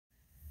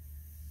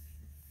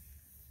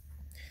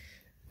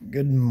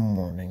Good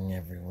morning,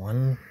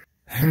 everyone.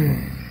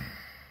 I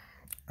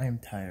am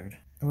tired.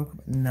 I woke up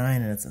at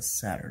 9 and it's a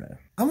Saturday.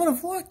 I'm gonna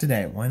vlog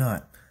today, why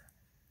not?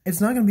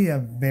 It's not gonna be a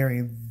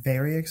very,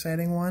 very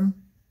exciting one,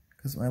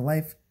 because my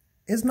life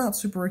is not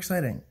super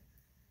exciting.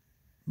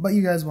 But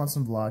you guys want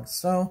some vlogs,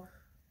 so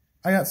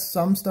I got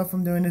some stuff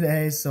I'm doing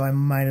today, so I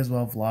might as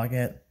well vlog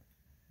it.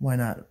 Why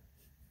not?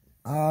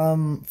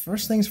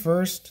 First things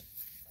first,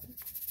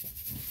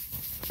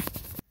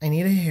 I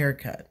need a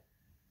haircut.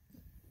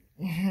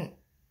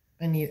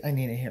 I need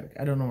a haircut.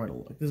 I don't know where to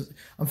look.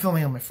 I'm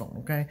filming on my phone,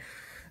 okay?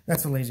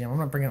 That's how lazy I am. I'm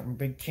not bringing up my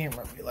big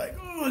camera and be like,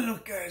 oh,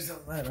 look, guys.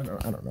 I don't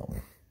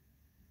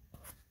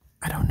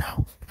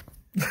know.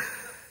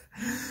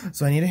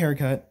 So I need a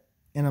haircut,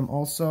 and I'm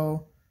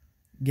also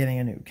getting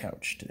a new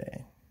couch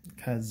today,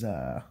 because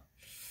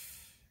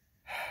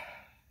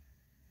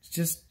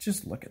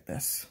just look at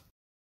this.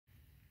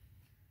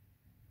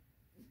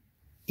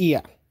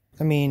 Yeah,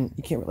 I mean,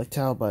 you can't really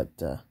tell, but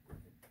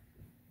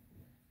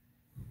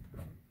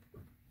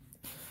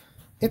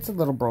it's a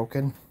little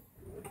broken.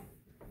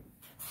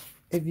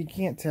 If you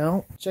can't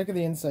tell, check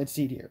the inside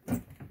seat here.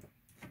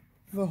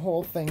 The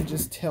whole thing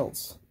just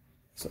tilts.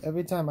 So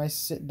every time I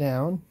sit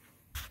down,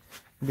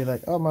 I'd be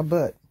like, oh, my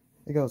butt.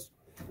 It goes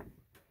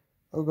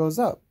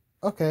up.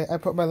 Okay, I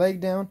put my leg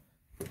down.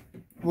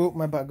 Whoop,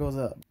 my butt goes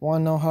up.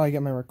 Want to know how I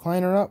get my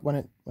recliner up when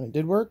it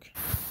did work?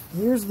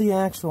 Here's the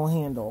actual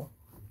handle.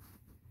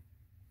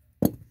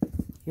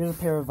 Here's a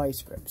pair of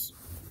vice grips.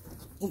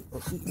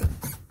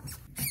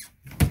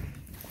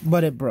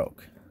 But it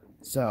broke.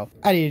 So,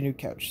 I need a new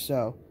couch.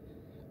 So,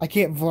 I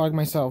can't vlog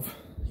myself,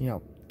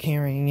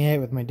 carrying it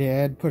with my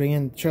dad, putting it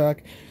in the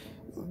truck.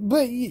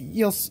 But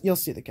you'll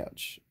see the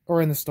couch.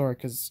 Or in the store,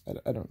 because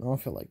I don't know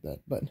if I like that.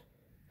 But,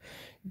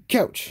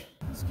 couch.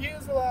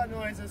 Excuse the loud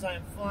noises.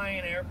 I'm flying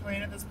an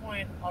airplane at this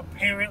point,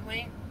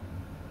 apparently.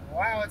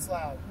 Wow, it's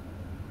loud.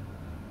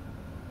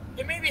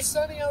 It may be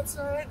sunny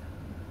outside,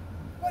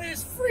 but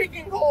it's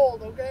freaking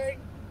cold, okay?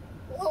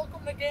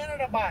 Welcome to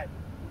Canada, bud.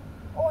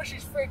 Oh,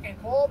 she's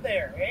freaking cold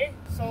there, eh?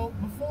 So,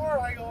 before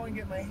I go and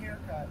get my hair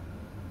cut,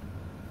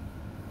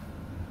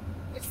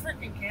 it's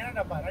freaking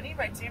Canada, bud. I need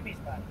my Timmy's,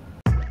 bud.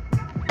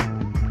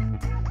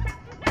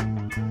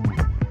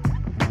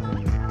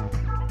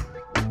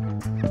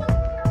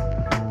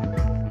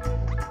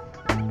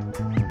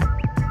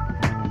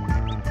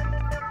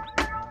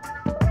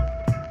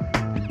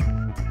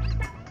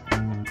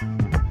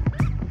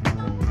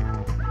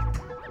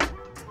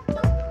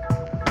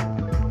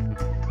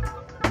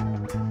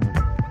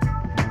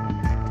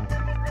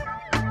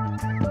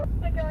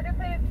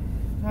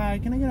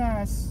 Can I get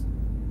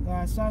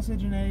a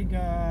sausage and egg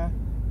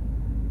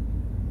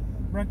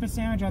breakfast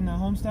sandwich on the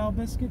homestyle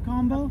biscuit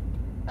combo?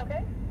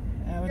 Okay.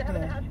 With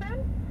the hash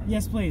brown?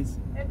 Yes, please.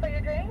 And for your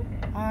drink?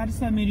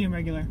 Just a medium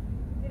regular.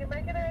 Medium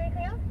regular,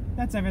 anything else?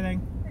 That's everything.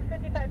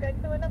 655, guys.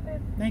 The window,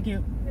 please. Thank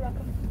you. You're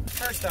welcome.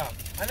 First off,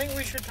 I think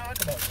we should talk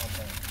about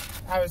something.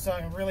 I was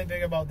talking really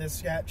big about this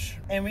sketch,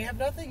 and we have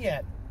nothing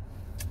yet.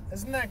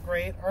 Isn't that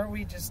great? Aren't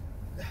we just...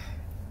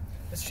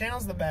 This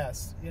channel's the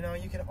best. You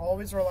can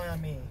always rely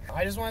on me.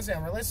 I just want to say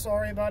I'm really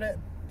sorry about it,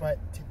 but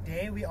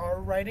today we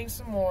are writing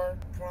some more.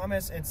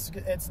 Promise,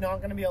 it's not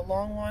going to be a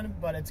long one,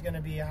 but it's going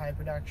to be a high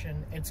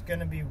production. It's going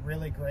to be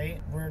really great.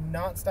 We're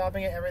not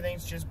stopping it.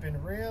 Everything's just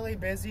been really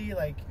busy.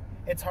 Like,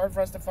 it's hard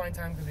for us to find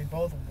time because we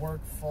both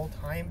work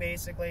full-time,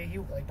 basically.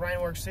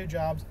 Brian works 2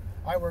 jobs.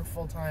 I work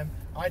full-time.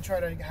 I try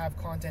to have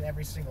content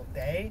every single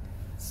day,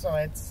 so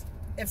it's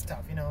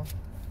tough,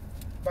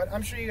 But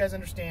I'm sure you guys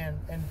understand,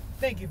 and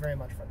thank you very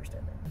much for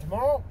understanding.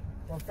 Tomorrow,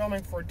 we're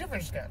filming for a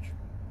different sketch.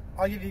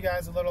 I'll give you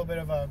guys a little bit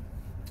of a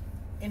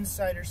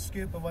insider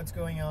scoop of what's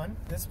going on.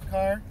 This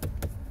car,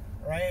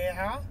 right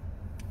here,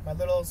 my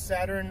little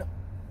Saturn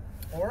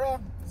Aura,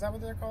 is that what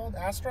they're called?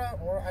 Astra?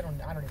 Or I don't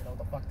even know what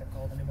the fuck they're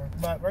called anymore.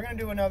 But we're gonna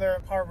do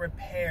another car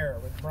repair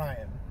with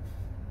Brian.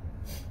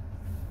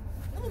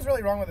 Nothing's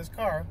really wrong with this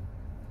car.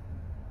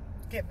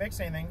 Can't fix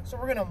anything, so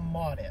we're gonna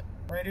mod it.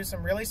 We're gonna do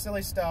some really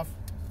silly stuff.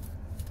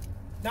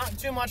 Not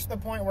too much to the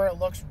point where it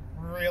looks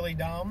really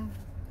dumb,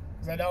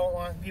 because I don't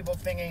want people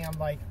thinking I'm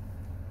like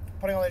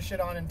putting all this shit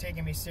on and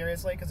taking me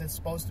seriously, because it's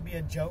supposed to be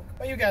a joke.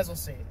 But you guys will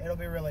see. It'll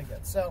be really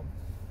good. So,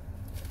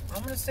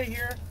 I'm going to sit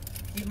here,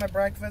 eat my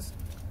breakfast.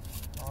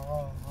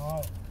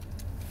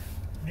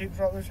 Deep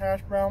throat this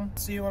hash brown.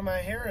 See when my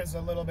hair is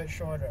a little bit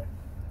shorter.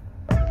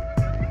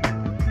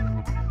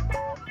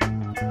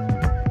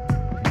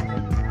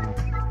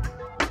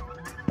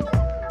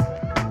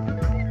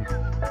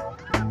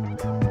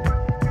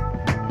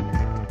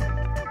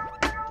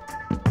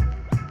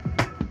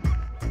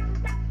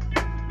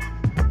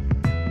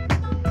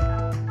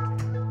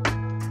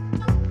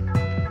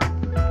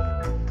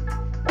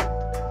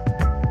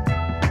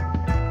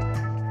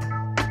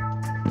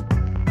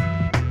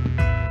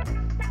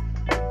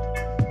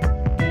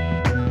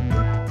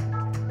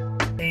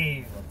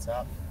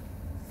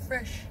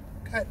 Fresh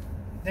cut.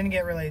 Didn't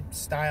get really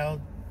styled,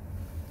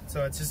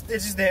 so it's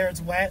just there.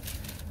 It's wet.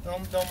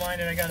 Don't mind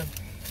it. I got a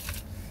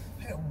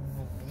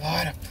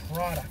lot of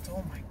product.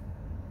 Oh my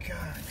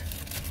god.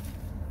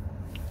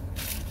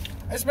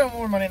 I spent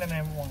more money than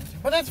I wanted to,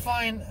 but that's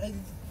fine.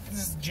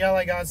 This gel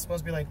I got is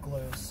supposed to be like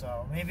glue,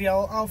 so maybe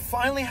I'll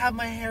finally have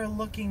my hair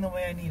looking the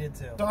way I need it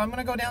to. So I'm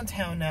gonna go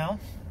downtown now.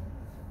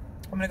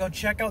 I'm gonna go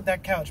check out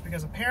that couch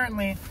because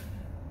apparently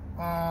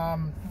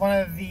one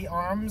of the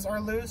arms are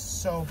loose.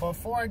 So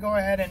before I go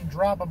ahead and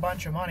drop a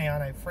bunch of money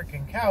on a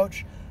freaking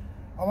couch,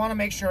 I want to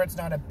make sure it's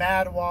not a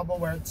bad wobble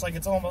where it's like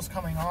it's almost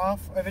coming off.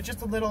 If it's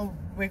just a little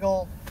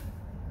wiggle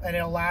and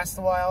it'll last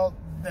a while,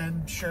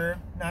 then sure,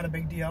 not a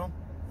big deal.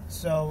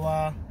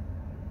 So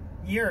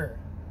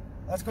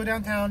let's go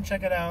downtown,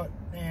 check it out,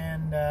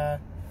 and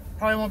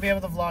probably won't be able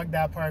to vlog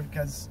that part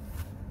because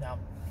no,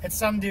 it's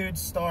some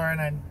dude's store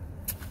and I'm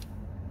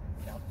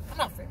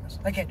not famous.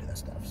 I can't do this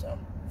stuff.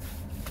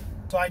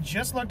 So I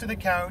just looked at the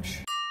couch.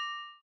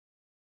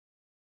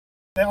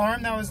 The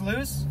arm that was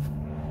loose,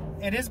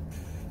 it is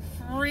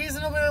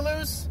reasonably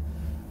loose.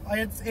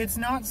 It's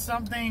not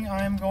something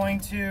I'm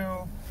going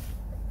to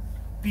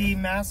be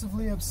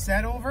massively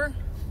upset over.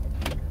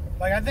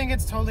 Like, I think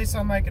it's totally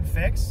something I could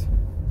fix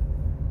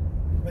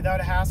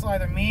without a hassle.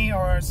 Either me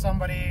or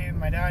somebody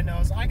my dad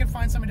knows. I could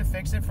find somebody to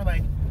fix it for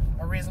like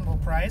a reasonable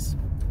price.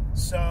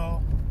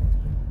 So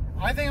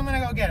I think I'm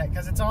gonna go get it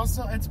because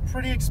it's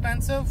pretty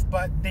expensive,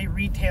 but they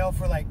retail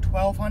for like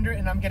 $1,200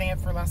 and I'm getting it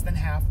for less than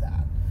half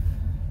that.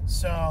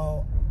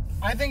 So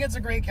I think it's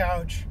a great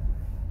couch.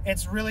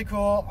 It's really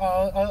cool.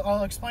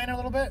 I'll explain it a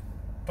little bit,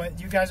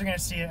 but you guys are gonna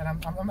see it,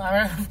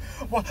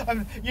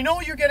 and you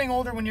know you're getting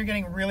older when you're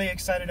getting really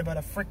excited about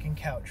a freaking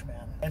couch,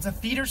 man. It's a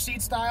theater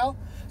seat style,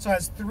 so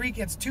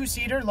it's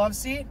two-seater love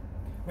seat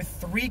with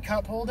 3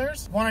 cup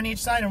holders, one on each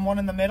side and one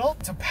in the middle.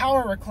 It's a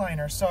power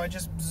recliner, so it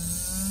just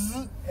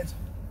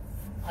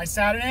I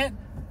sat in it.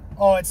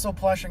 Oh, it's so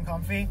plush and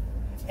comfy,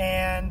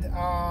 and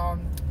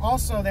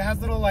also they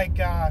have little like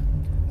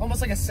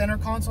almost like a center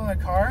console in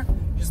a car.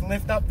 Just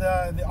lift up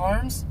the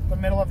arms, the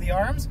middle of the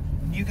arms.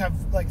 You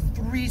have like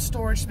 3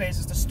 storage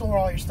spaces to store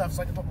all your stuff,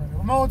 so I can put my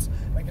remotes,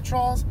 my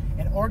controls,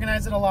 and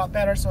organize it a lot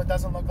better so it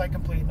doesn't look like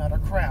complete and utter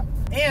crap.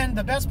 And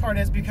the best part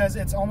is because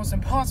it's almost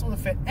impossible to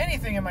fit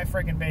anything in my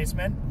freaking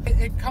basement,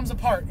 it comes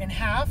apart in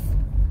half.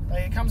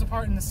 Like, it comes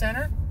apart in the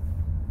center,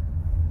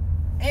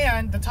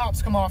 and the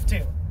tops come off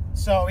too.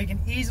 So we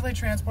can easily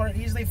transport it,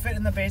 easily fit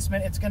in the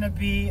basement. It's gonna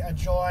be a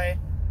joy.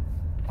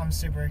 I'm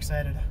super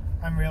excited.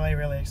 I'm really,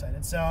 really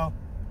excited. So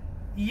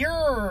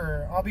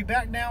I'll be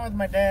back down with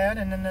my dad,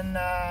 and then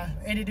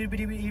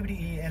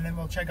and then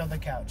we'll check out the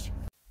couch.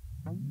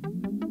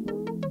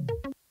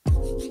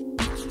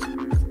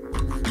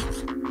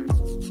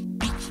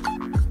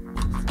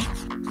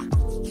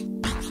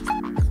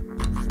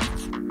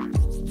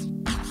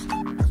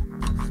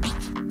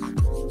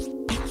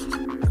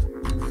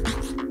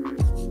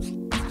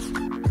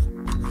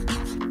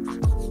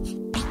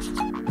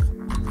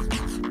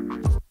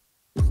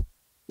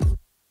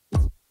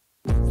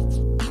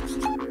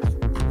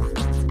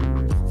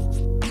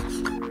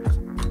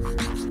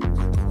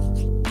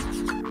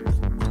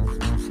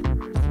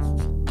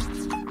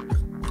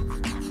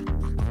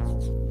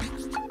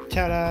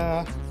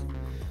 Ta-da!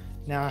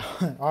 Now,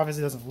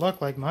 obviously it doesn't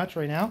look like much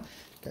right now.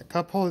 Got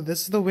cup holder.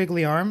 This is the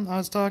wiggly arm I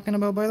was talking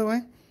about, by the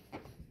way.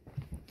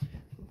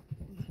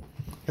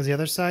 Because the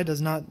other side does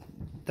not,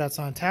 that's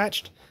not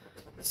attached.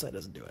 This side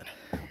doesn't do it.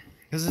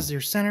 This is your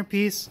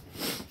centerpiece.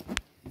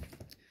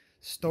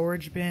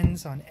 Storage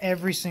bins on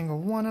every single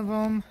one of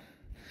them.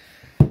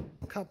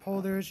 Cup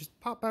holders just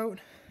pop out.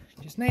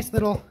 Just nice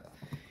little,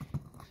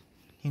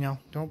 you know,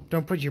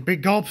 don't put your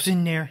big gulps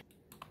in there.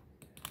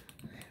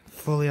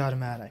 Fully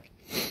automatic.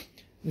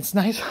 It's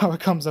nice how it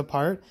comes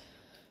apart,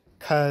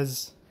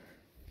 because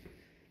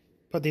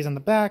put these on the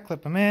back,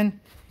 clip them in.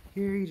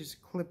 Here you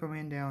just clip them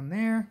in down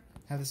there.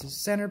 Now this is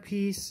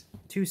centerpiece,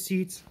 2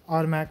 seats,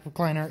 automatic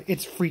recliner.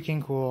 It's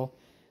freaking cool.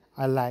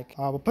 I like.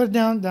 We'll put it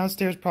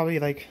downstairs probably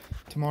like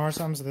tomorrow or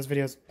something, so this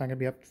video's not gonna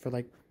be up for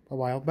like a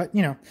while, but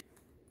you know.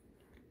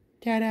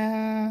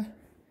 Ta-da!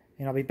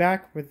 And I'll be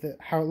back with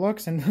how it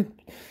looks and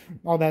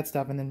all that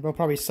stuff, and then we'll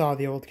probably saw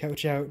the old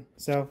couch out.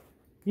 So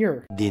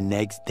the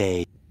next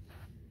day.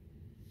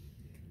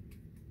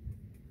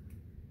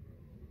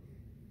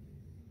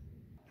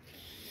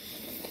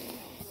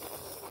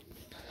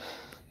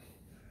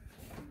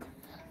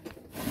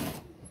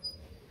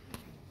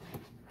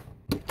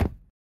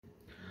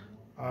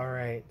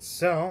 Alright,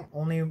 so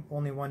only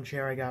one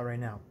chair I got right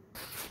now.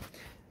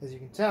 As you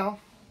can tell,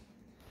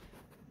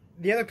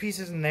 the other piece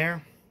isn't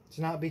there. It's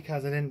not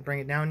because I didn't bring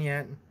it down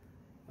yet.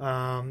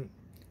 It's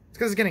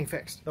because it's getting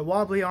fixed. The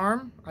wobbly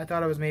arm, I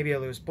thought it was maybe a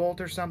loose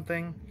bolt or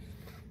something.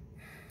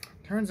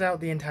 Turns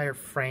out the entire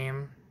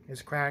frame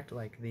is cracked.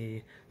 Like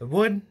the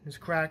wood is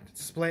cracked,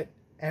 it's split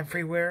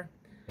everywhere.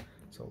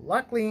 So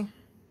luckily,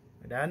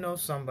 my dad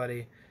knows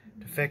somebody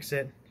to fix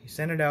it. He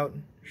sent it out.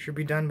 Should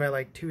be done by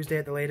like Tuesday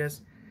at the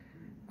latest.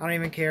 I don't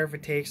even care if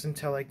it takes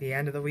until like the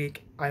end of the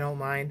week. I don't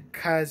mind,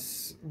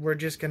 because we're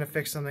just going to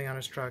fix something on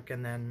his truck,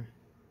 and then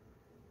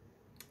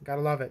gotta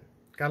love it.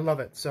 Gotta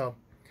love it. So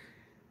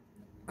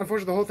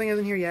unfortunately, the whole thing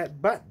isn't here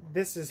yet, but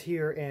this is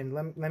here, and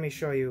let me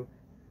show you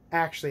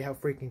actually how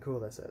freaking cool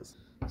this is.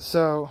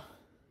 So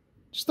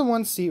Just the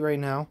one seat right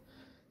now.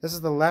 This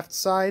is the left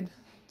side,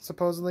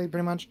 supposedly,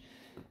 pretty much.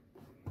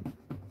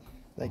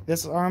 Like,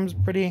 this arm's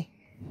pretty...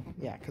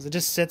 Yeah, because it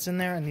just sits in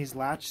there in these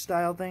latch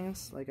style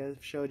things, like I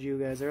showed you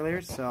guys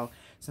earlier. So,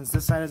 since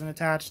this side isn't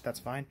attached, that's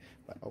fine.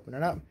 But open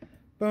it up.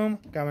 Boom,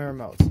 got my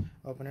remotes.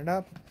 Open it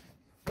up.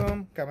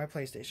 Boom, got my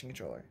PlayStation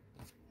controller.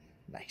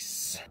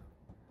 Nice.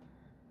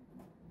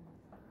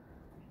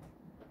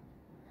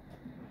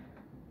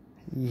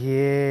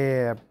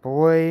 Yeah,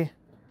 boy.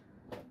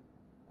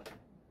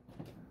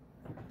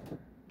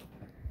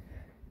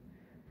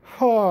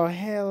 Oh,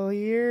 hell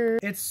yeah.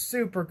 It's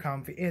super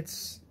comfy.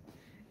 It's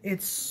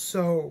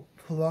so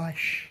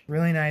plush.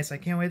 Really nice. I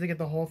can't wait to get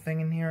the whole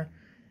thing in here.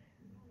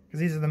 Because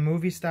these are the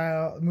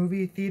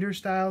movie theater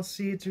style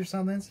seats or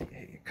something. It's like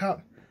a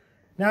cup.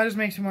 Now it just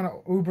makes me want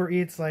to Uber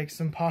Eats like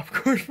some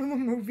popcorn from the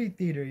movie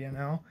theater, you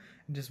know?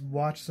 And just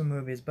watch some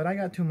movies. But I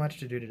got too much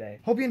to do today.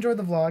 Hope you enjoyed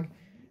the vlog.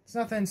 It's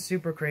nothing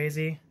super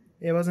crazy.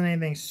 It wasn't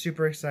anything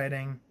super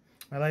exciting.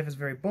 My life is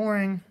very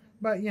boring.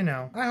 But, you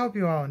know, I hope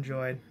you all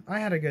enjoyed. I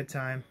had a good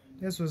time.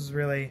 This was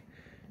really,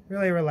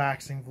 really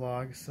relaxing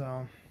vlog. So,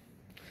 I'm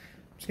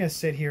just going to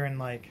sit here and,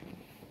 like,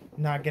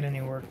 not get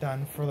any work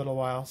done for a little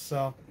while.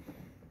 So,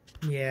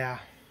 yeah.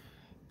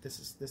 This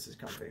is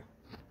comfy.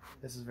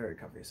 This is very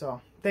comfy.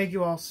 So, thank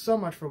you all so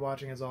much for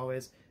watching as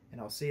always.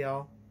 And I'll see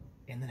y'all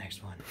in the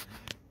next one.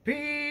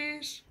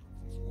 Peace!